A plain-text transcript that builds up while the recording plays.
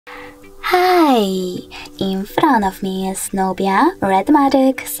Hi! In front of me is Nubia Red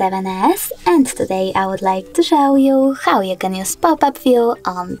Magic 7S, and today I would like to show you how you can use pop-up view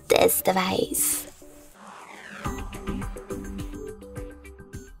on this device.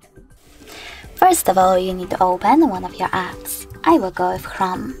 First of all, you need to open one of your apps. I will go with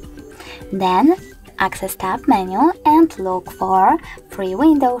Chrome. Then, access tab menu and look for free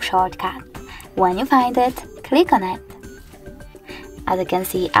window shortcut. When you find it, click on it. As you can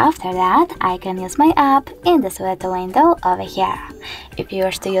see, after that, I can use my app in the sweater window over here. If you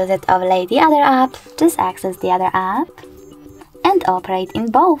wish to use it overlay the other app, just access the other app and operate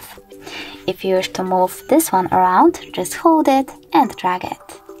in both. If you wish to move this one around, just hold it and drag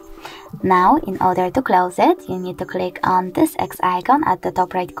it. Now, in order to close it, you need to click on this X icon at the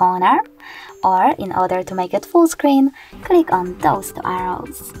top right corner, or in order to make it full screen, click on those two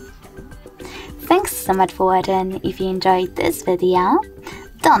arrows. Thanks so much for watching. If you enjoyed this video,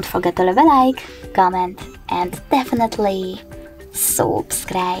 don't forget to leave a like, comment, and definitely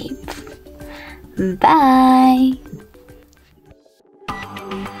subscribe. Bye!